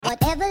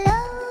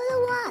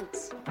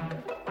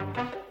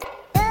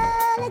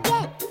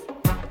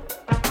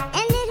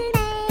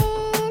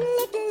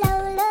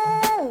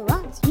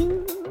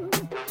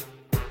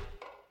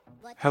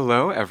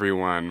Hello,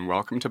 everyone.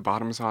 Welcome to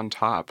Bottoms on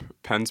Top,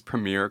 Penn's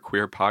premier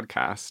queer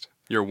podcast,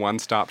 your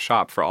one-stop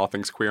shop for all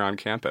things queer on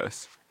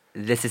campus.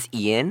 This is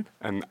Ian.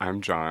 And I'm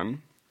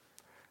John.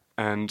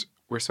 And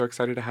we're so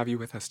excited to have you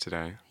with us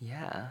today.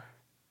 Yeah.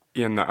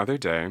 Ian, the other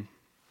day,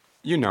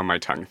 you know my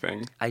tongue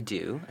thing. I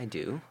do.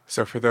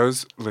 So for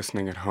those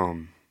listening at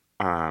home,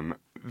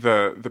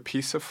 the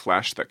piece of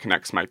flesh that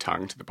connects my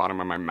tongue to the bottom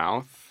of my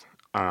mouth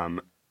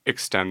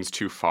extends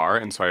too far,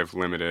 and so I have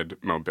limited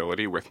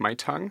mobility with my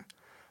tongue.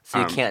 So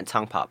you can't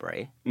tongue pop,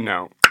 right?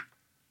 No.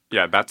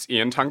 Yeah, that's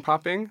Ian tongue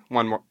popping.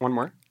 One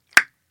more.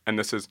 And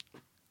this is...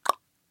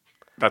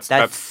 That's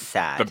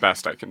sad. The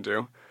best I can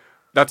do.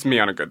 That's me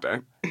on a good day.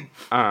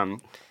 And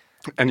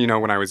you know,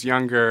 when I was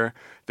younger,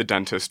 the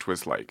dentist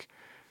was like,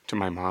 to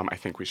my mom, I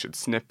think we should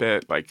snip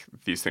it. Like,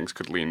 these things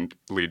could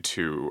lead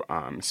to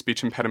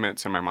speech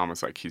impediments. And my mom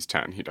was like, he's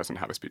 10. He doesn't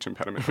have a speech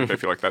impediment. Like, I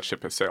feel like that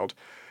ship has sailed.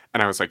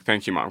 And I was like,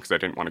 thank you, Mom, because I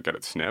didn't want to get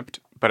it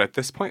snipped. But at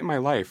this point in my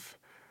life,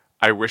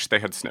 I wish they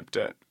had snipped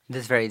it.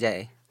 This very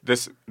day.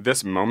 This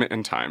moment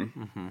in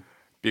time.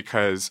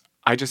 Because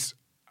I just,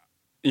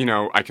 you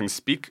know, I can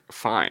speak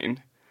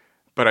fine,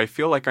 but I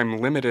feel like I'm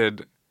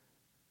limited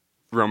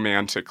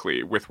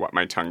romantically with what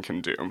my tongue can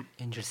do.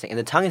 Interesting. And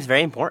the tongue is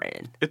very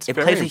important. It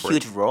plays a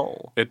huge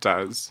role. It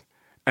does.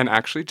 And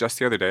actually, just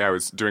the other day, I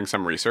was doing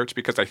some research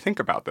because I think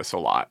about this a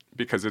lot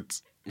because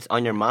it's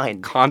on your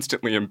mind.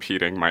 Constantly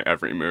impeding my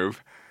every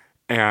move.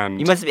 And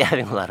you must be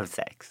having a lot of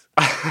sex.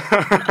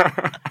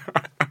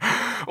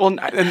 Well,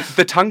 and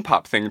the tongue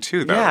pop thing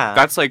too, though. Yeah.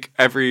 That's like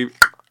I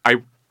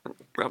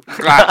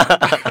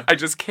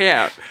just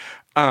can't.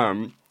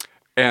 And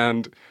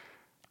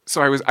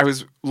so I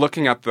was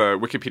looking at the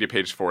Wikipedia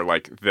page for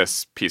like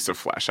this piece of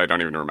flesh. I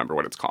don't even remember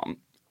what it's called.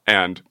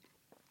 And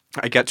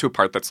I get to a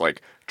part that's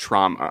like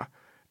trauma,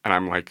 and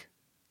I'm like,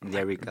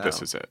 there we go.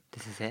 This is it.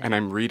 This is it. And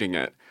I'm reading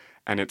it,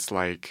 and it's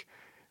like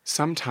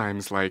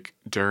sometimes like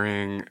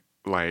during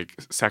like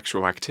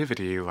sexual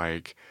activity,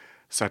 like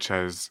such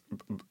as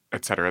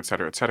et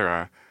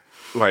cetera,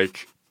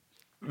 like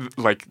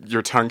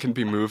your tongue can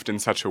be moved in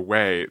such a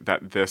way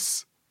that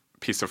this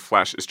piece of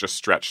flesh is just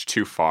stretched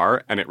too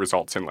far, and it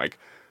results in like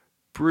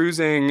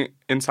bruising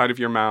inside of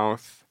your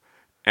mouth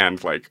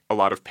and like a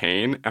lot of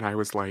pain. And I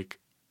was like,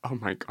 oh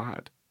my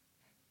God,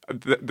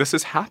 this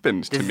has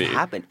happened to me. This has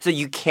happened. So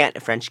you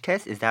can't French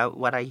kiss? Is that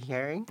what I'm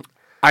hearing?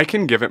 I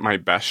can give it my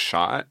best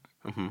shot,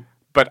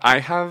 but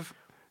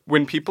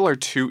when people are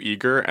too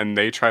eager and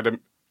they try to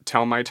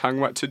tell my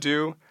tongue what to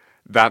do,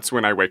 that's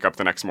when I wake up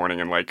the next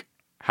morning and like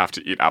have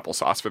to eat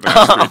applesauce for the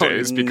next 3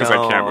 days because I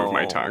can't move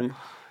my tongue.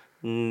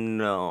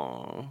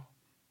 No.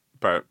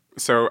 But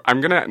so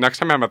next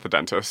time I'm at the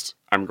dentist,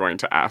 I'm going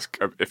to ask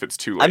if it's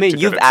too late. I mean, to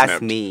you've get it asked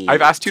snipped. me.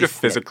 I've asked you to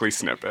snip. physically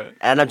snip it.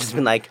 And I've just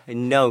been like,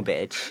 no,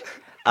 bitch.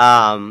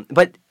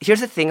 But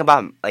here's the thing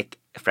about like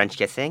French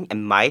kissing,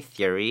 and my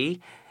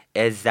theory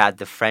is that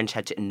the French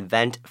had to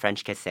invent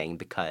French kissing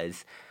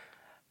because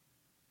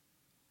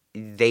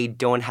they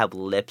don't have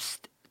lips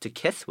to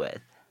kiss with.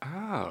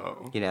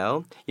 Oh. You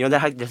know,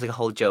 there's like a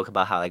whole joke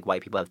about how like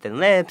white people have thin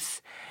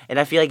lips, and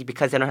I feel like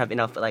because they don't have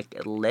enough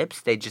like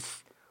lips, they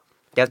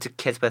have to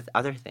kiss with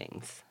other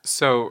things.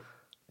 So,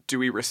 do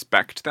we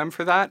respect them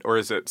for that, or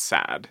is it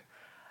sad?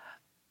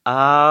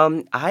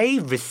 I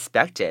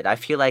respect it. I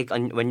feel like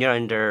when you're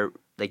under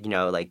like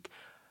like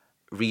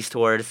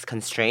resource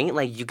constraint,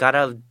 like you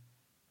gotta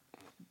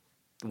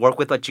work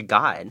with what you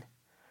got.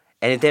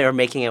 And if they're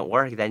making it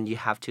work, then you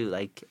have to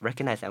like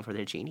recognize them for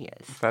their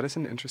genius. That is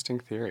an interesting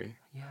theory.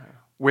 Yeah.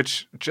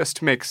 Which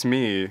just makes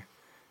me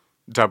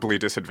doubly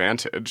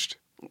disadvantaged.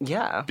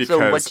 Yeah. Because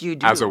so what do you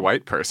do? As a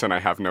white person, I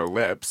have no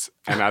lips.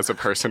 And as a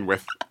person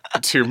with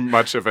too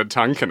much of a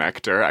tongue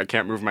connector, I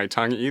can't move my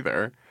tongue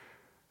either.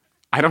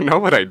 I don't know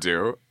what I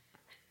do.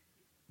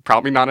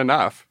 Probably not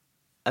enough.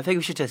 I think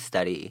we should just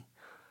study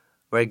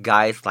where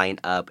guys line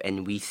up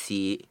and we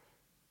see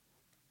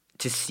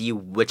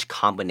which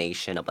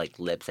combination of like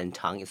lips and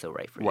tongue is so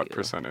right for you. What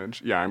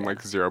percentage? Yeah, I'm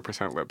like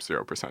 0% lips,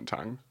 0%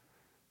 tongue.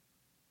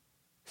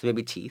 So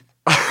maybe teeth?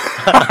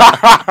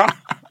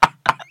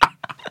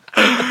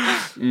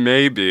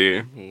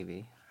 Maybe.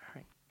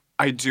 Right.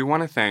 I do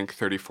want to thank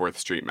 34th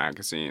Street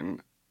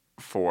Magazine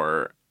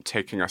for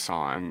taking us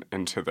on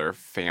into their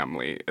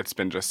family. It's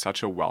been just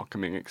such a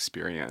welcoming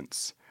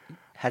experience.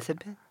 Has it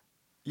been?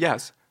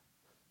 Yes.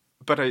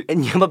 But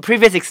And you have a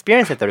previous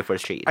experience at 34th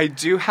Street. I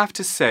do have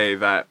to say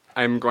that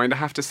I'm going to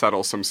have to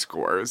settle some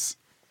scores,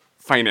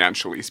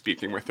 financially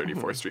speaking, with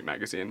 34th Street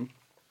Magazine.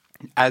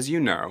 As you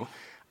know,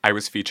 I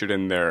was featured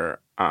in their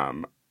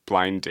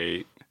blind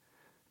date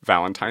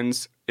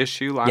Valentine's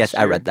issue last year. Yes,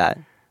 I read that.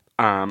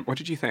 What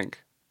did you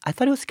think? I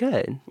thought it was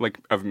good. Like,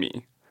 of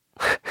me?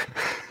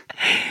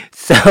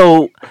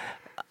 So,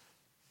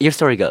 your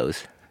story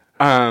goes.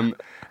 And,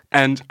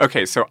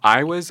 okay, so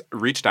I was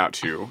reached out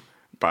to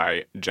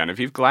by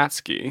Genevieve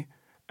Glatsky,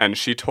 and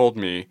she told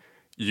me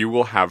you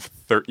will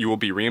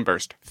be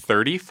reimbursed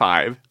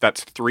 35,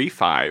 that's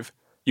 35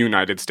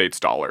 United States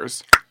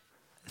dollars.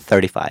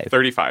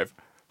 35.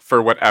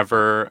 For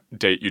whatever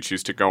date you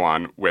choose to go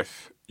on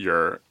with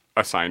your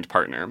assigned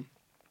partner.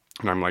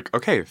 And I'm like,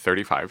 okay,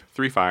 35,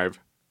 35,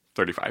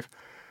 35.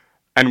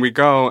 And we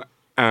go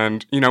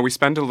and, we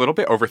spend a little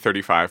bit over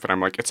 35, but I'm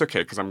like, it's okay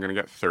because I'm going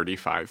to get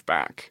 35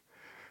 back.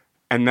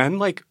 And then,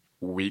 like,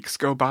 weeks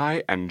go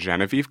by and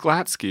Genevieve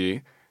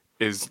Glatsky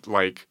is,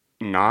 like,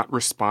 not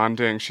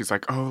responding. She's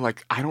like, oh,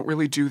 like, I don't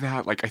really do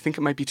that. Like, I think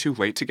it might be too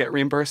late to get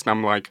reimbursed. And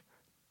I'm like,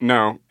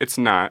 no, it's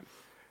not.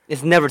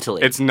 It's never too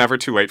late. It's never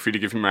too late for you to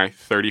give me my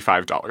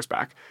 $35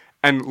 back.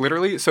 And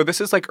literally, so this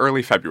is, like,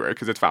 early February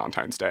because it's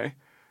Valentine's Day.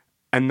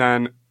 And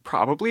then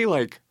probably,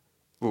 like,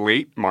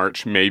 late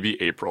March, maybe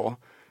April,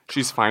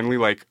 she's finally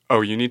like,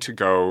 oh, you need to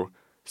go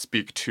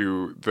speak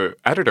to the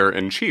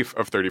editor-in-chief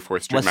of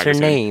 34th Street What's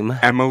Magazine. her name?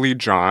 Emily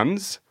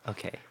Johns.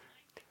 Okay.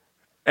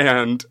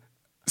 And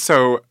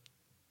so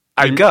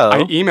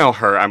I email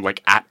her. I'm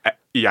like, at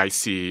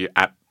EIC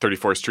at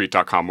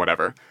 34thstreet.com,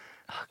 whatever.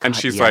 Oh, God, and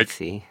she's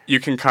EIC. like, you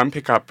can come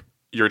pick up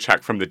your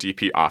check from the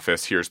DP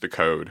office. Here's the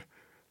code.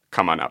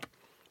 Come on up.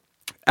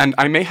 And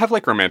I may have,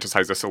 like,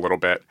 romanticized this a little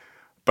bit,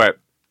 but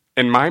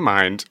in my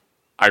mind,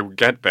 I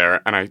get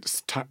there and I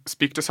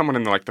speak to someone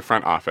in the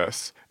front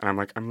office, and I'm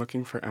like, I'm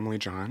looking for Emily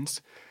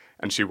Johns.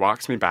 And she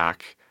walks me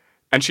back,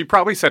 and she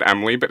probably said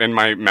Emily, but in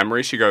my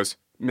memory, she goes,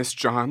 Miss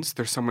Johns,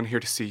 there's someone here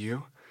to see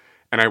you.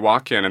 And I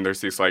walk in, and there's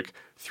these, like,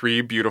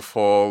 3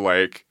 beautiful,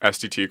 like,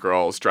 SDT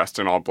girls dressed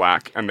in all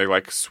black, and they,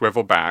 like,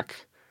 swivel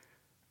back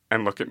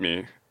and look at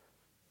me.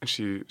 And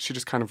she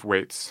just kind of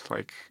waits,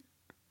 like,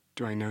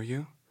 do I know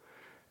you?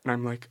 And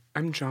I'm like,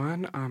 I'm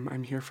John.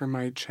 I'm here for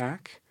my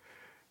check.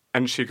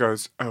 And she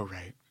goes, oh,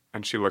 right.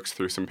 And she looks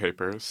through some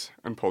papers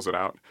and pulls it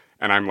out.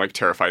 And I'm, like,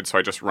 terrified, so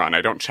I just run.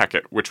 I don't check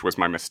it, which was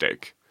my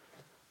mistake.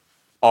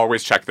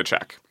 Always check the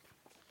check.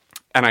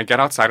 And I get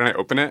outside and I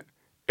open it.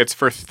 It's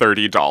for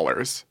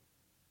 $30.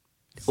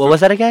 What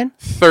was that again?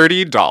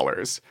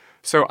 $30.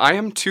 So I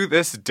am, to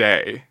this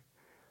day,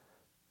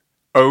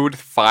 owed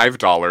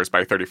 $5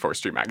 by 34th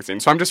Street Magazine.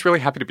 So I'm just really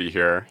happy to be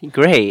here.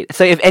 Great.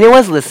 So if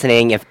anyone's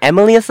listening, if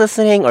Emily is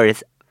listening, or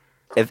if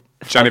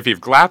Genevieve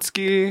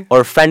Glatsky,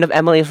 or a friend of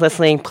Emily is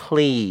listening,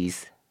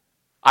 please.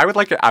 I would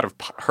like it out of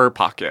her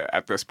pocket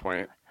at this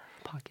point.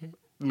 Pocket?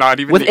 Not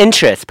even With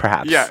interest,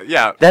 perhaps.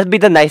 Yeah. That'd be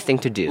the nice thing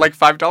to do. Like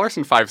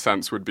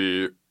 $5.05 would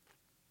be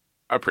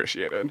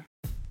appreciated.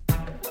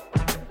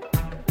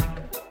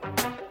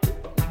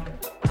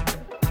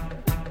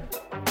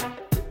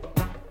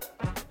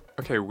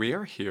 Okay, we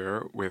are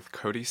here with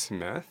Cody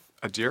Smith,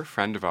 a dear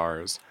friend of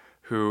ours,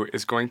 who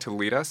is going to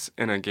lead us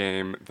in a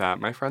game that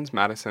my friends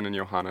Madison and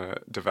Johanna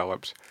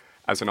developed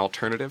as an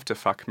alternative to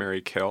Fuck,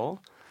 Marry,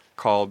 Kill,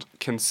 called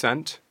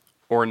Consent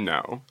or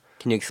No.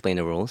 Can you explain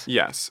the rules?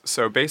 Yes.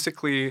 So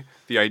basically,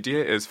 the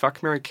idea is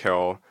Fuck, Marry,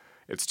 Kill.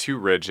 It's too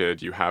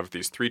rigid. You have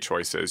these 3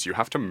 choices. You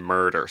have to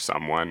murder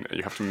someone,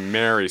 you have to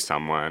marry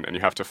someone, and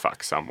you have to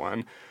fuck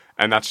someone.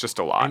 And that's just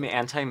a lot. I'm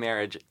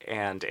anti-marriage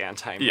and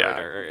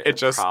anti-murder. It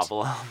just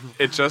problem.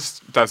 It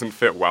just doesn't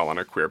fit well on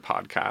a queer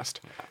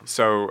podcast. Yeah.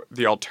 So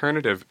the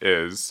alternative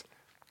is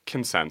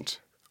consent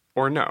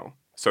or no.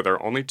 So there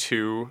are only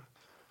two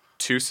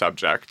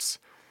subjects,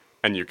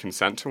 and you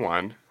consent to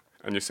one,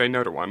 and you say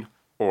no to one.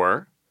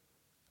 Or,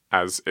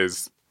 as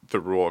is the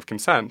rule of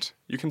consent,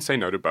 you can say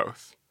no to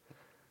both.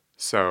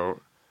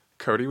 So,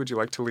 Cody, would you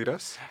like to lead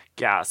us?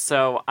 Yeah,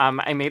 so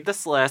I made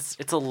this list.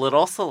 It's a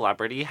little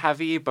celebrity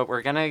heavy, but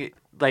we're going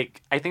to,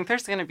 I think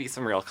there's going to be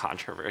some real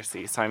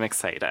controversy, so I'm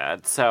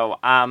excited. So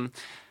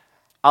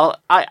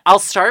I'll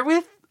start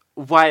with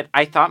what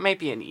I thought might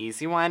be an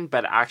easy one,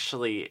 but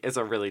actually is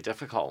a really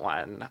difficult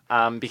one,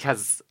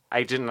 because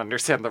I didn't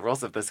understand the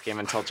rules of this game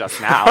until just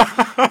now.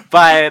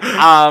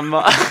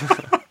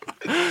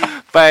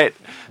 But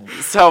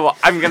so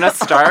I'm going to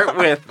start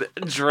with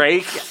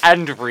Drake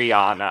and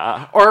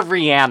Rihanna, or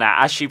Rihanna,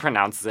 as she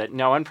pronounces it.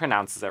 No one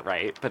pronounces it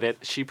right, but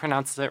she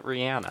pronounces it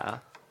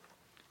Rihanna.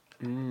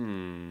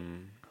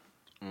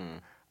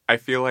 I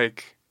feel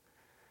like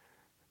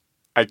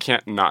I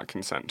can't not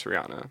consent to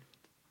Rihanna,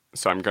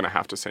 so I'm going to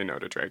have to say no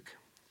to Drake.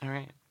 All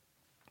right.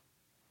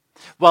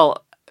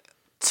 Well,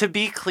 to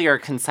be clear,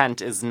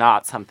 consent is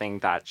not something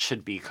that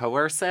should be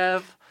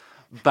coercive.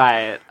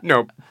 But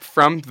no,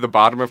 from the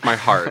bottom of my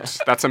heart,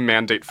 that's a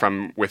mandate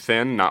from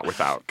within, not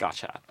without.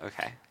 Gotcha.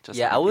 Okay.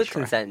 I would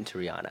consent to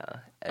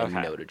Rihanna and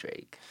no to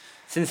Drake,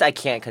 since I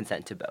can't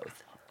consent to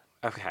both.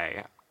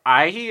 Okay.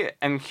 I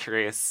am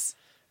curious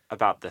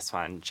about this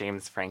one.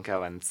 James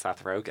Franco and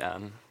Seth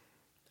Rogen.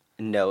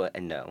 No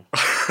and no.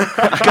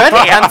 Good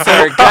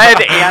answer.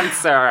 Good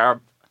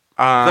answer.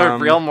 The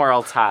real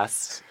moral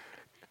test.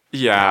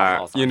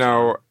 Yeah,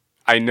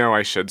 I know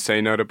I should say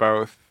no to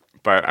both.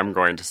 But I'm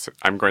going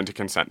to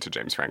consent to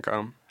James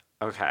Franco.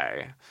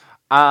 Okay.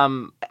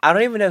 I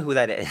don't even know who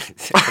that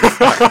is.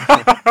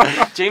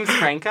 James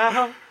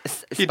Franco?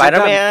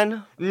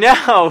 Spider-Man?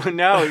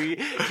 No.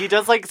 He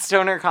does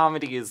stoner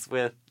comedies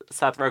with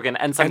Seth Rogen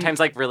and sometimes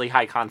really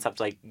high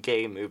concept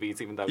gay movies,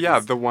 even though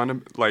the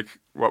one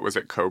what was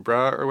it,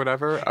 Cobra or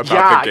whatever?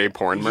 About the gay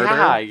porn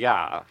murder?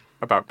 Yeah.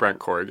 About Brent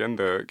Corrigan,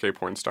 the gay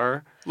porn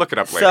star. Look it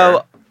up later.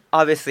 So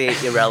obviously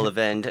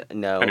irrelevant,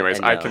 no.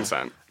 Anyways, no. I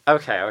consent.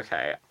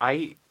 Okay.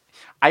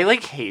 I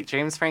like hate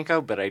James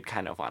Franco, but I'd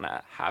kind of want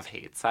to have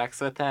hate sex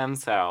with him.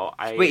 So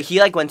I Wait, he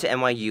like went to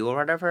NYU or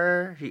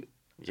whatever.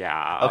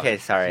 yeah. Okay,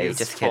 sorry, He's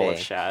just full of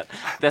kidding. shit.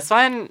 This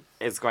one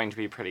is going to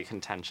be pretty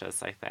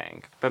contentious, I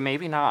think, but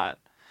maybe not.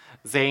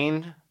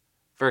 Zayn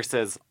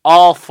versus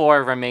all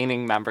 4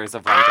 remaining members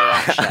of One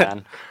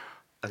Direction.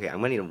 Okay,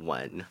 I'm gonna need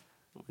one.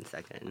 1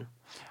 second.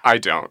 I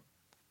don't.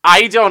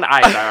 I don't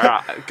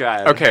either.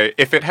 Good. Okay,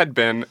 if it had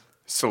been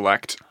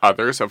select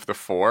others of the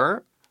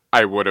 4,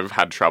 I would have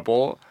had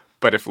trouble.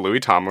 But if Louis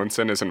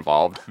Tomlinson is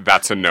involved,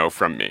 that's a no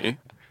from me.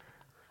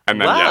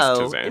 And then yes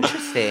to Zayn.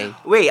 Interesting.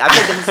 Wait, I've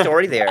got the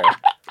story there.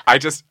 I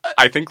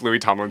think Louis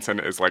Tomlinson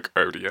is like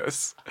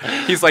odious.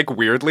 He's like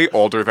weirdly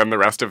older than the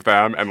rest of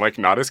them and like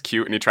not as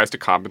cute, and he tries to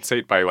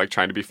compensate by like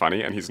trying to be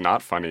funny, and he's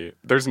not funny.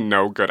 There's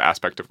no good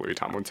aspect of Louis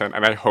Tomlinson,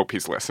 and I hope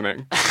he's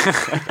listening.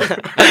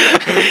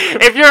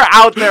 If you're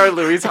out there,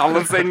 Louis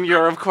Tomlinson,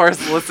 you're of course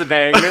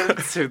listening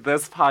to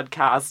this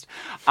podcast.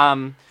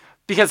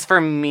 Because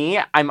for me,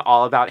 I'm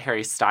all about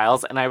Harry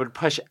Styles, and I would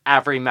push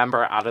every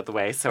member out of the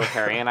way so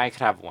Harry and I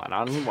could have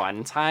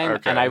one-on-one time.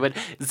 Okay. And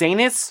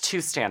Zayn is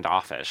too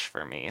standoffish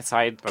for me, so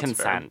I'd That's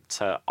consent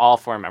to all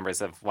 4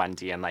 members of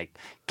 1D and like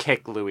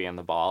kick Louis in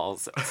the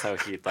balls so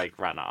he'd like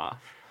run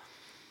off.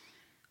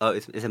 Oh,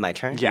 is it my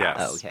turn? Yes.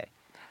 Oh, okay.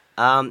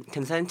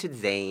 Consent to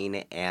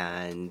Zayn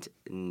and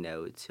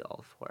no to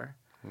all 4.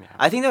 Yeah.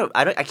 I think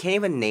I can't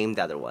even name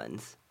the other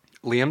ones.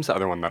 Liam's the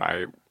other one that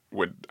I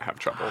would have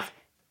trouble with.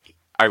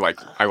 I like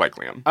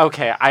Liam.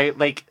 Okay,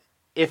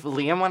 if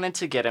Liam wanted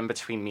to get in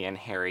between me and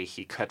Harry,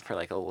 he could for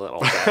like a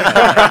little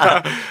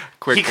bit.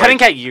 Quick, He couldn't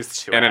get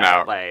used to it. in and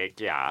out. Like,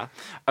 yeah.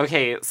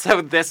 Okay,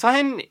 so this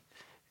one,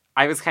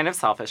 I was kind of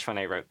selfish when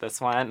I wrote this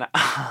one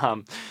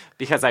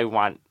because I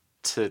want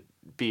to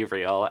be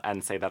real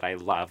and say that I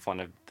love one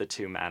of the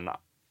 2 men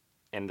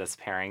in this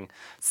pairing,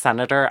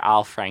 Senator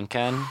Al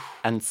Franken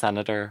and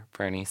Senator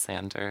Bernie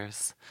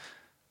Sanders.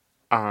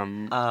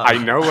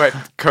 I know what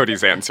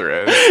Cody's answer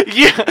is.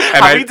 Yeah,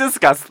 have we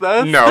discussed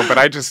this? No, but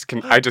I just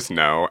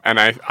know, and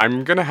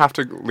I'm gonna have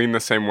to lean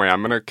the same way.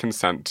 I'm gonna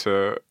consent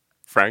to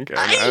Franken.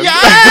 And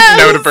Yes!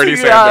 no to Bernie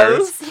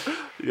Sanders.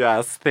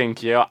 Yes,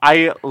 thank you.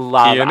 I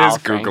love Ian Al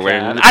is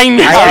Googling. Franken. I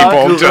know. I am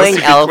People, just to Googling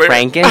be Al clear.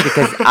 Franken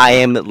because I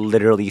am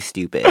literally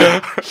stupid.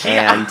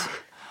 And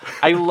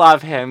I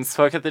love him.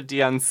 Spoke at the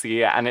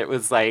DNC, and it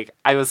was like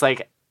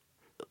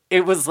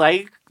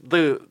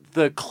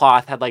the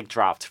cloth had like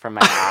dropped from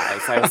my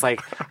eyes. I was like,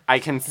 I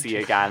can see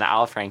again,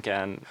 Al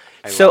Franken.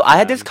 so I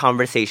had him. this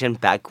conversation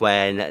back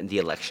when the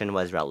election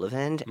was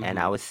relevant, and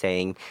I was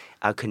saying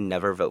I could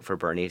never vote for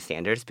Bernie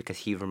Sanders because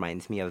he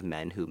reminds me of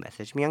men who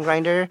message me on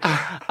Grindr,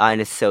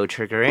 and it's so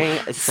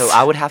triggering. So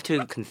I would have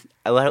to,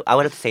 I would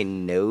have to say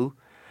no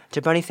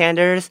to Bernie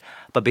Sanders,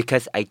 but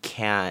because I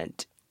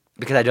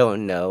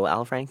don't know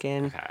Al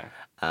Franken, Okay.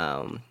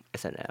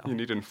 it's a no. You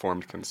need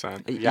informed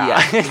consent.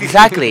 Yeah.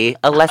 Exactly.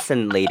 A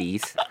lesson,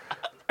 ladies.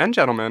 And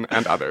gentlemen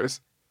and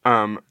others.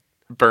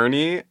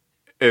 Bernie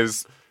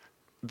is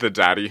the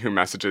daddy who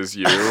messages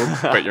you,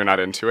 but you're not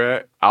into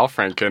it. Al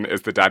Franken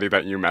is the daddy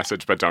that you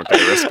message but don't get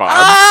a response.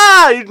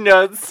 Ah,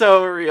 no, it's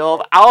so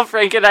real. Al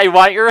Franken, I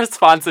want your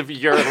response if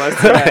you're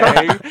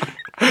listening.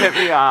 Hit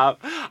me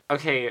up.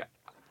 Okay.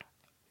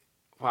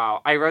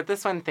 Wow. I wrote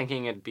this one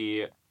thinking it'd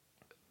be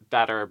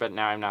better, but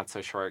now I'm not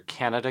so sure.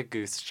 Canada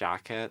Goose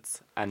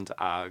jackets and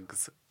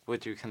Uggs.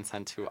 Would you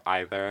consent to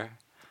either?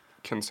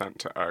 Consent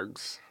to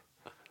Uggs.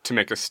 To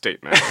make a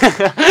statement.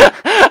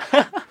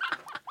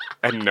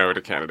 And no to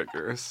Canada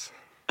Goose.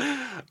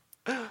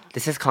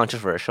 This is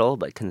controversial,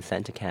 but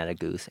consent to Canada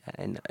Goose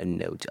and a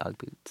no to Ugg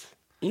boots.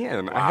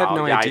 Ian, I had Wow,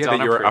 no yeah, I idea don't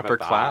that you were approve of upper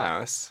that.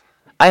 class.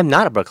 I am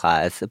not upper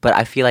class, but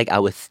I feel like I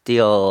would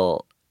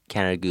steal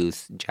Canada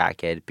Goose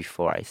jacket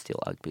before I steal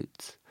Ugg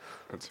boots.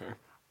 That's fair.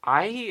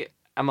 I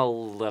am a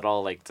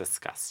little like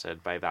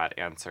disgusted by that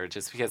answer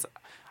just because,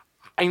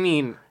 I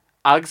mean,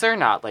 Uggs are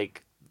not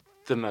like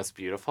the most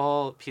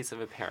beautiful piece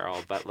of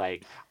apparel, but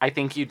like I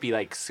think you'd be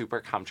like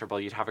super comfortable.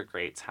 You'd have a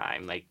great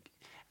time. Like,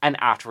 and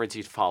afterwards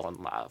you'd fall in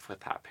love with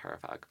that pair of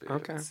Ugg boots.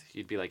 Okay.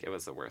 You'd be like, it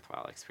was a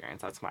worthwhile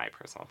experience. That's my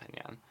personal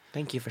opinion.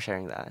 Thank you for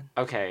sharing that.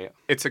 Okay.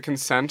 It's a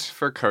consent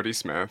for Cody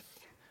Smith.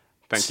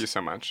 Thank you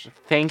so much.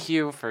 Thank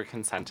you for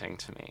consenting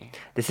to me.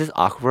 This is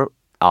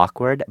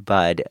awkward,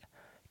 but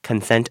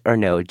consent or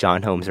no,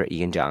 John Holmes or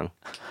Ian Jung.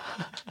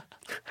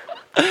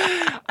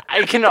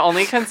 I can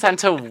only consent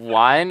to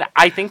one.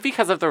 I think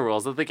because of the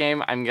rules of the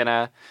game, I'm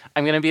gonna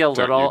be a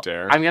little. you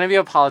dare. I'm gonna be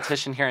a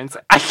politician here and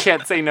say I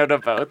can't say no to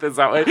both. Is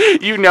that what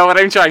you know what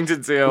I'm trying to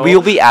do? We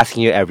will be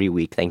asking you every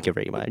week. Thank you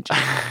very much.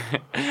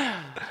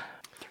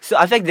 So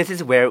I feel like this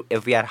is where,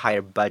 if we had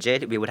higher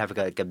budget, we would have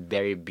like a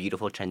very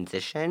beautiful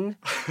transition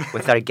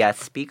with our guest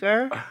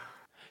speaker.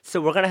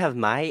 So we're going to have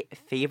my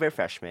favorite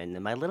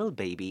freshman, my little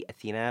baby,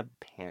 Athena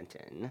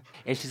Panton.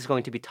 And she's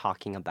going to be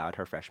talking about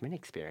her freshman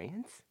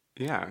experience.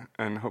 Yeah,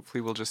 and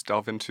hopefully we'll just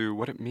delve into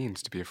what it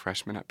means to be a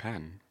freshman at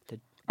Penn.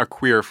 A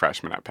queer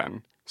freshman at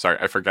Penn. Sorry,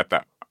 I forget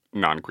that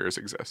non-queers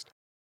exist.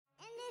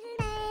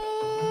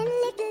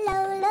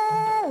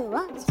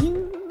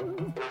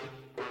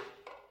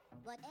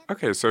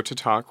 Okay, so to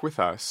talk with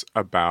us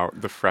about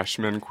the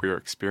freshman queer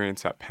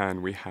experience at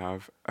Penn, we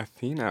have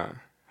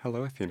Athena.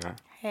 Hello, Athena.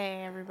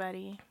 Hey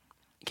everybody,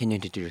 Can you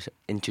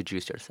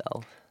introduce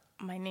yourself?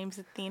 my name's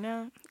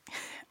Athena.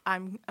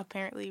 I'm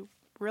apparently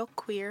real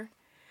queer,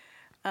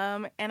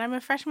 and I'm a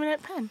freshman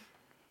at Penn.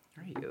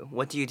 Are you?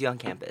 What do you do on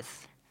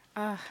campus?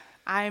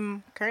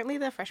 I'm currently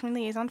the freshman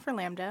liaison for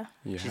Lambda.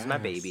 She's my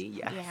Yes. baby.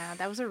 Yes. Yeah,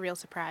 that was a real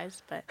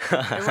surprise, but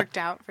it worked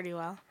out pretty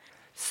well.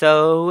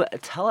 So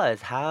tell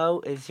us,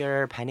 how is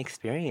your Penn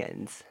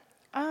experience?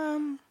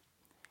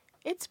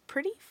 It's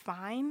pretty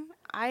fine.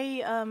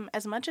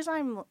 As much as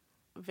I'm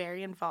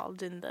very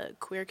involved in the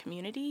queer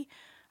community,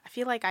 I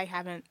feel like I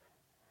haven't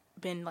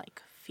been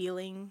like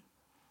feeling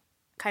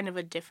kind of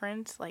a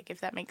difference, like if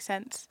that makes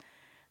sense.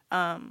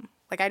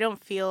 Like I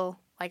don't feel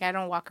like I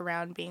don't walk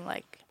around being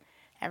like,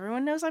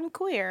 everyone knows I'm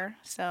queer,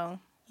 so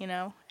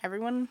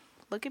everyone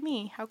look at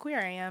me, how queer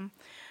I am.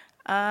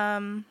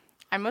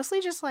 I mostly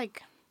just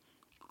like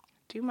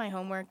do my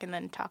homework and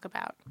then talk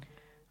about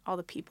all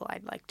the people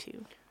I'd like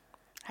to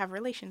have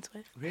relations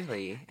with.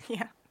 Really?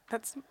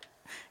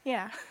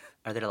 Yeah.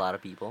 Are there a lot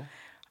of people?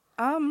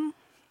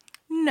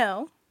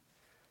 No.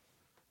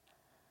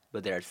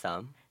 But there are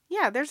some.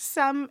 Yeah, there's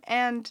some,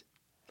 and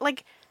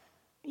like,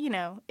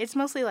 it's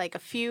mostly like a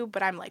few,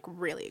 but I'm like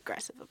really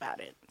aggressive about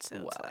it. So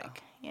it's Wow.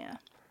 like, yeah.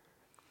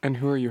 And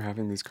who are you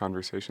having these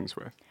conversations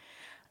with?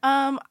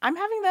 I'm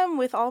having them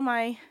with all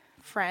my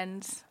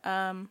friends.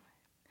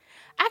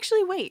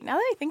 Actually, wait, now that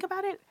I think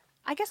about it,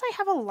 I guess I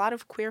have a lot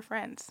of queer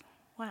friends.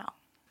 Wow.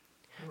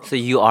 So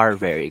you are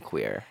very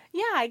queer,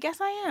 Yeah, I guess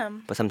I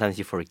am. but sometimes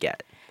you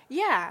forget.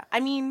 Yeah, I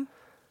mean,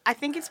 I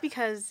think it's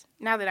because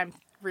now that I'm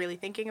really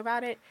thinking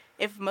about it,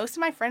 if most of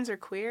my friends are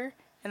queer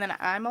and then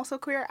I'm also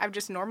queer, I've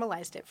just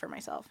normalized it for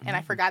myself. And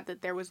I forgot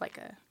that there was like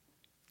a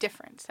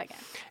difference, I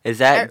guess. Is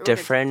that Or-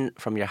 different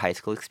from your high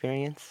school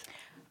experience?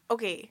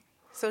 Okay,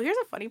 so here's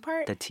a funny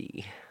part. The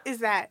tea. Is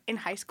that in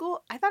high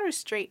school, I thought it was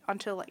straight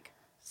until like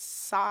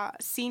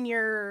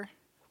senior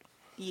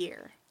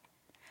year.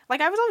 Like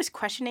I was always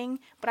questioning,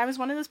 but I was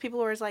one of those people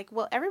where it's like,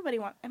 well, everybody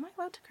am I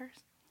allowed to curse?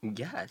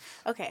 Yes.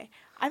 Okay.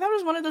 I thought it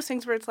was one of those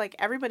things where it's like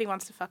everybody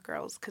wants to fuck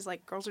girls because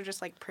like girls are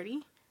just like pretty.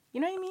 You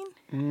know what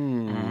I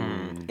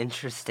mean?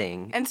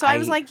 Interesting. And so I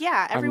was like,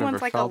 yeah, everyone's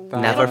never like a felt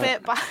that. little Never-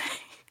 bit bi.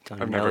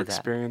 don't I've know never that.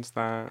 experienced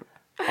that.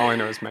 All I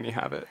know is many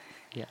have it.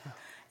 Yeah.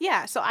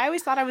 Yeah, so I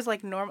always thought I was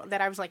like normal,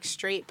 that I was like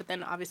straight, but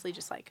then obviously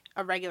just like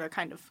a regular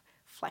kind of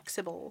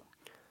flexible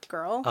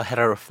girl. Oh,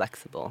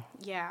 heteroflexible.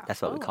 Yeah.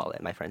 That's what we Oh. call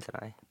it, my friends and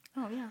I.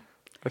 Oh, yeah.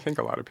 I think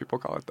a lot of people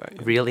call it that.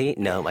 yeah. Really?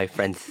 No, my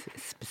friends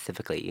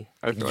specifically,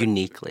 I feel like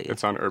uniquely.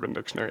 It's on Urban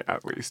Dictionary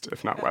at least,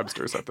 if not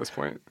Webster's at this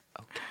point.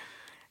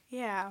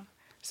 Yeah.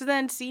 So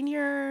then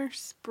senior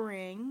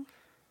spring,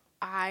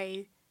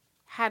 I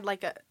had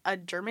like a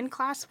German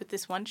class with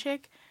this one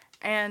chick,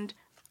 and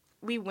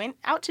we went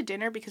out to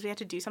dinner because we had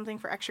to do something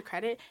for extra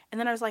credit. And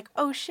then I was like,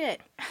 oh shit,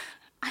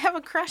 I have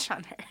a crush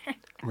on her.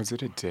 Was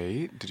it a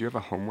date? Did you have a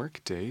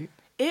homework date?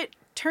 It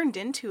turned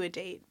into a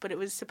date, but it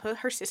was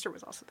her sister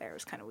was also there. It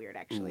was kind of weird,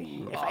 actually,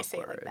 Ooh, if I say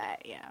it like awkward.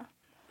 that. Yeah.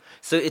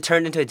 So it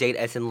turned into a date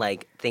as in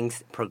like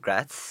things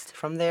progressed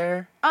from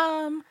there?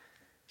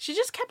 She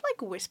just kept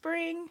like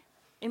whispering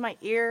in my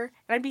ear,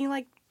 and I'd be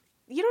like,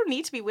 you don't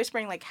need to be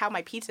whispering like how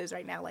my pizza is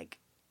right now. Like,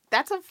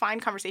 that's a fine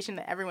conversation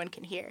that everyone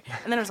can hear.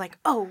 And then I was like,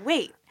 oh,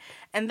 wait.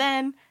 And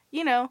then,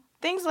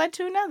 things led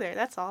to another.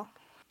 That's all.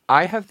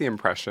 I have the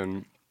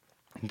impression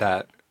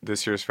that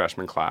this year's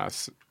freshman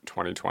class,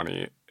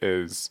 2020,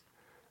 is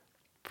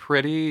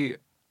pretty,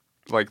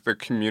 like, the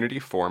community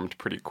formed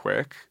pretty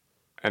quick,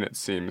 and it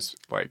seems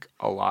like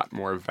a lot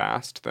more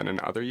vast than in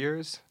other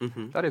years.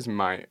 Mm-hmm. That is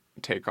my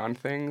take on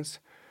things.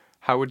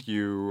 How would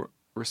you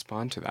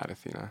respond to that,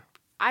 Athena?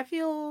 I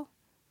feel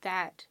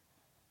that,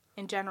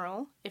 in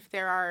general, if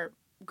there are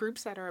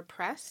groups that are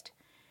oppressed,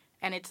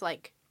 and it's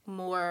like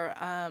more,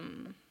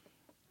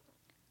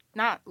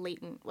 not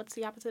latent. What's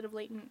the opposite of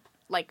latent?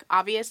 Like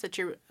obvious that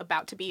you're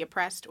about to be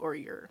oppressed or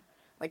you're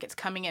like it's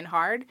coming in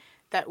hard,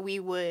 that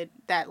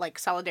like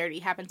solidarity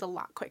happens a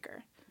lot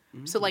quicker.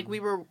 So like we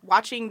were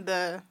watching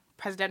the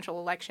presidential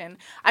election.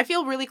 I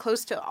feel really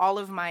close to all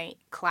of my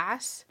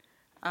class,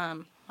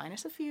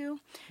 minus a few,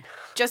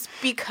 just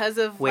because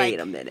of Wait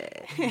like, a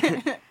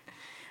minute.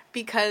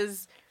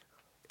 because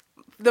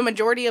the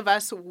majority of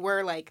us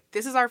were like,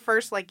 this is our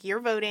first like year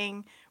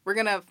voting. We're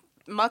gonna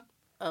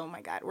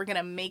we're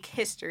gonna make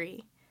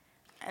history,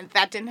 and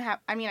that didn't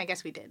happen. I mean, I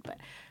guess we did, but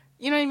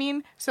you know what I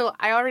mean. So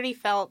I already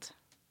felt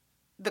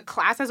the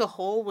class as a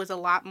whole was a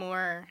lot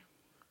more,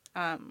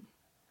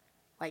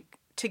 like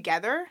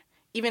together.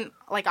 Even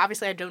like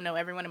obviously I don't know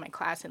everyone in my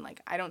class, and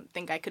like I don't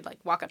think I could like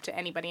walk up to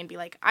anybody and be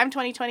like, I'm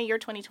 2020, you're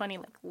 2020,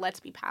 like let's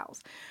be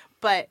pals.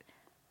 But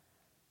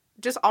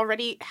just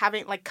already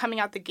having like coming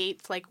out the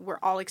gates, like we're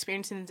all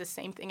experiencing the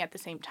same thing at the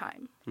same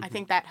time. I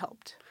think that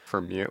helped. For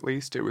me, at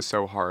least, it was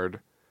so hard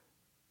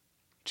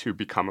to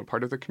become a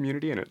part of the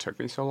community, and it took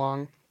me so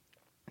long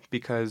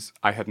because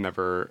I had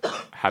never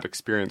had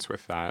experience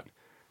with that.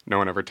 No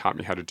one ever taught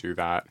me how to do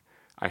that.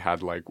 I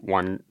had like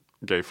one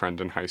gay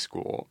friend in high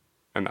school,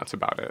 and that's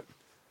about it.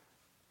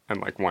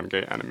 And like one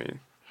gay enemy.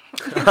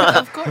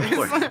 Of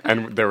course.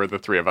 And there were the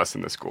three of us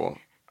in the school.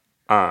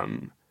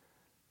 But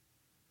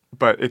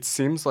it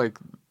seems like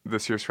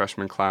this year's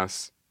freshman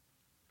class,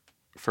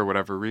 for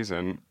whatever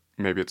reason,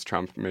 maybe it's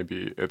Trump,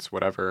 maybe it's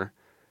whatever,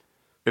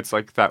 it's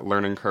like that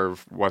learning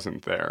curve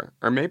wasn't there.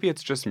 Or maybe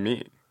it's just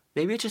me.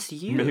 Maybe it's just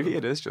you. Maybe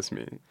it is just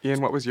me.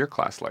 Ian, what was your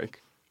class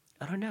like?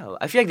 I don't know.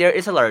 I feel like there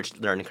is a large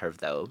learning curve,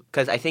 though.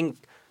 Because I think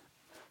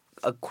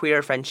a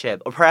queer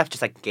friendship, or perhaps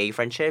just like gay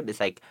friendship, is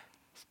like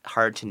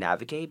hard to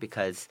navigate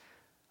because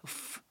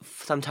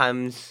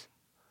sometimes,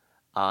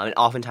 and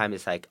oftentimes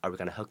it's like, are we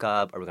going to hook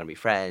up? Are we going to be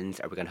friends?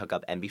 Are we going to hook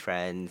up and be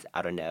friends?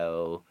 I don't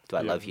know. Do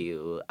I love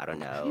you? I don't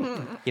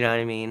know. You know what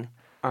I mean?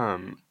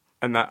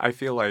 And that I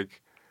feel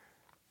like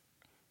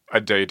a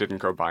day didn't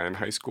go by in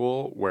high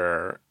school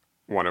where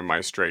one of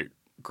my straight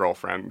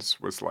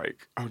girlfriends was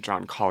like, oh,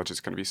 John, college is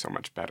going to be so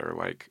much better.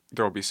 Like,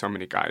 there will be so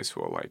many guys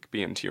who will, like,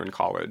 be into you in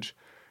college.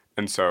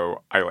 And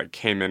so I, like,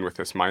 came in with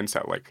this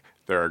mindset, like,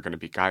 there are going to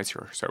be guys who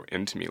are so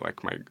into me, like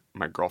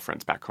my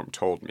girlfriends back home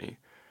told me.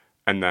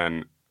 And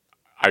then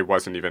I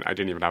didn't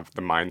even have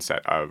the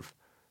mindset of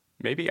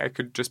maybe I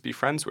could just be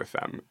friends with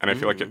them. And I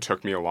feel like it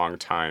took me a long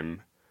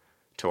time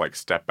to, like,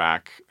 step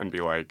back and be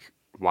like,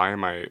 why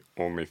am I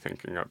only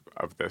thinking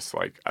of this,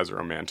 like, as a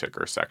romantic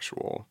or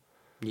sexual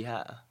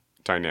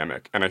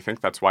dynamic? And I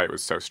think that's why it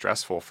was so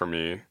stressful for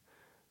me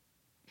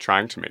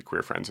trying to make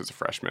queer friends as a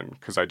freshman,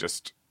 because I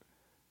just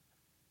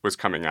was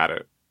coming at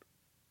it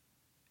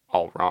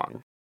all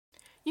wrong.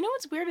 You know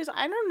what's weird is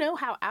I don't know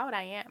how out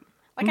I am.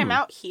 Like, I'm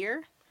out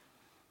here,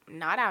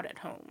 not out at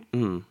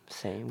home.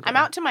 Same. I'm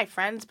out to my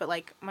friends, but,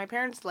 like, my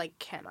parents, like,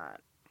 cannot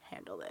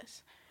handle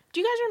this. Do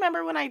you guys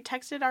remember when I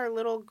texted our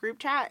little group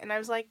chat and I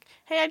was like,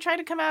 hey, I tried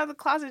to come out of the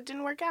closet, it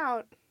didn't work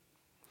out?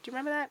 Do you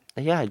remember that?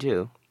 Yeah, I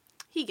do.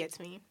 He gets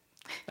me.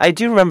 I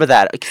do remember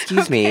that.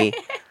 Excuse me.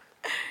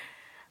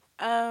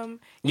 You weren't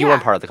yeah.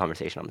 part of the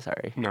conversation. I'm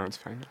sorry. No, it's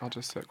fine. I'll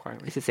just sit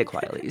quietly. You should sit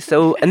quietly.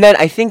 So, and then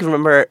I think,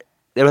 remember,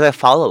 there was a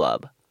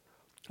follow-up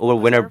over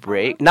winter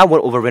break. Not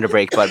over winter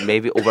break, but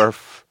maybe over...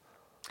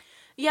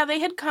 Yeah, they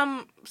had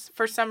come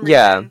for some reason.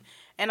 Yeah.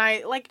 And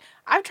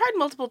I've tried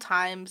multiple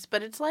times,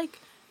 but it's like,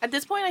 at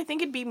this point, I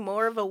think it'd be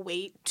more of a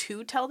wait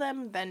to tell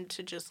them than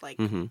to just, like...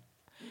 And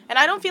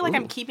I don't feel like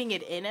I'm keeping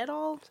it in at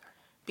all,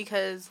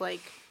 because,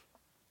 like...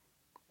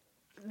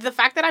 The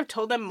fact that I've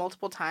told them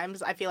multiple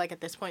times, I feel like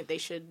at this point they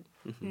should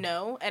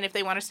know. And if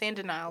they want to stay in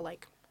denial,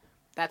 like,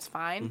 that's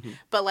fine.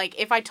 But, like,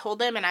 if I told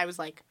them and I was,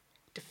 like,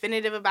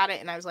 definitive about it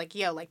and I was like,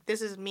 yo, like,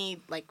 this is me,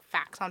 like,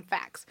 facts on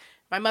facts.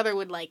 My mother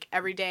would, like,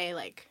 every day,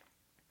 like,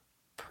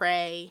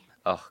 pray.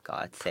 Oh,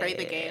 God. Pray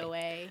the gay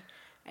away.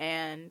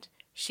 And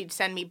she'd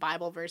send me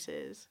Bible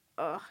verses.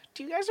 Ugh.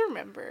 Do you guys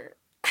remember?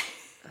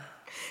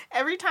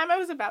 Every time I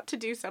was about to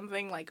do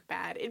something, like,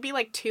 bad, it'd be,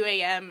 like, 2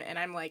 a.m. and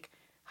I'm, like...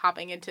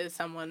 hopping into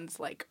someone's,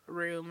 like,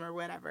 room or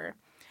whatever,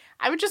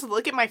 I would just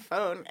look at my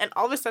phone, and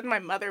all of a sudden my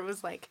mother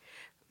was like,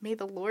 may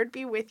the Lord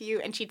be with you,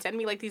 and she'd send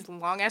me, like, these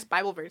long-ass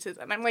Bible verses,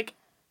 and I'm like,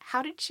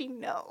 how did she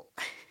know?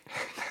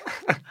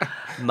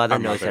 Mother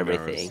knows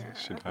everything.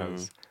 She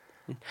does.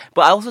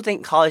 But I also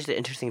think college is an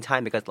interesting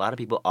time because a lot of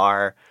people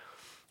are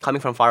coming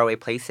from faraway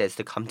places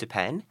to come to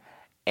Penn,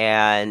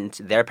 and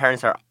their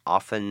parents are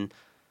often,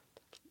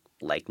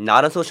 like,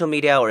 not on social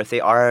media, or if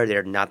they are,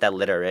 they're not that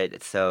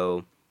literate,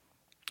 so...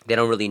 they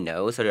don't really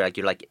know, so you're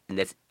like in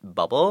this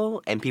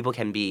bubble, and people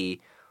can be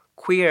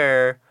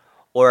queer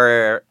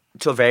or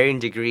to a varying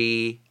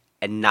degree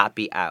and not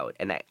be out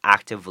and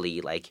actively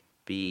like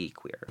be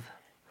queer.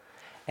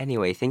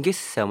 Anyway, thank you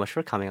so much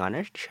for coming on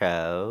our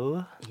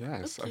show.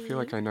 Yes, Okay. I feel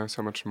like I know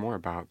so much more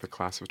about the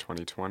class of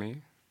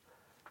 2020.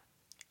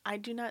 I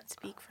do not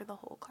speak for the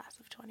whole class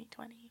of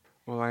 2020.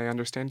 Well, I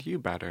understand you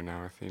better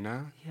now,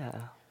 Athena.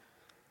 Yeah.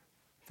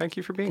 Thank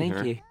you for being here.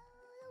 Thank you.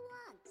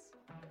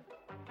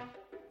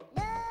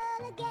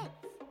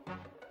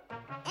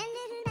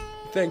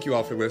 Thank you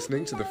all for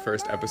listening to the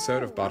first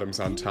episode of Bottoms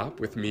on Top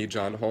with me,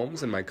 John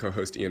Holmes, and my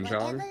co-host Ian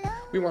Zhang.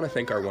 We want to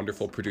thank our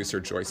wonderful producer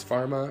Joyce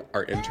Pharma,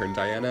 our intern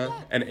Diana,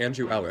 and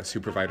Andrew Ellis,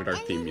 who provided our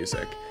theme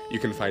music. You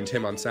can find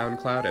him on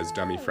SoundCloud as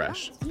Dummy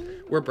Fresh.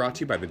 We're brought to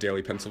you by the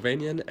Daily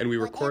Pennsylvanian, and we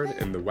record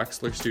in the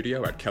Wexler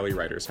studio at Kelly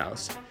Writer's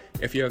house.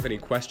 If you have any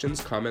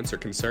questions, comments, or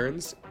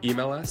concerns,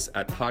 email us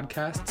at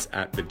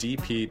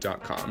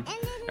podcasts@thedp.com.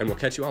 And we'll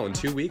catch you all in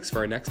 2 weeks for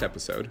our next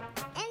episode.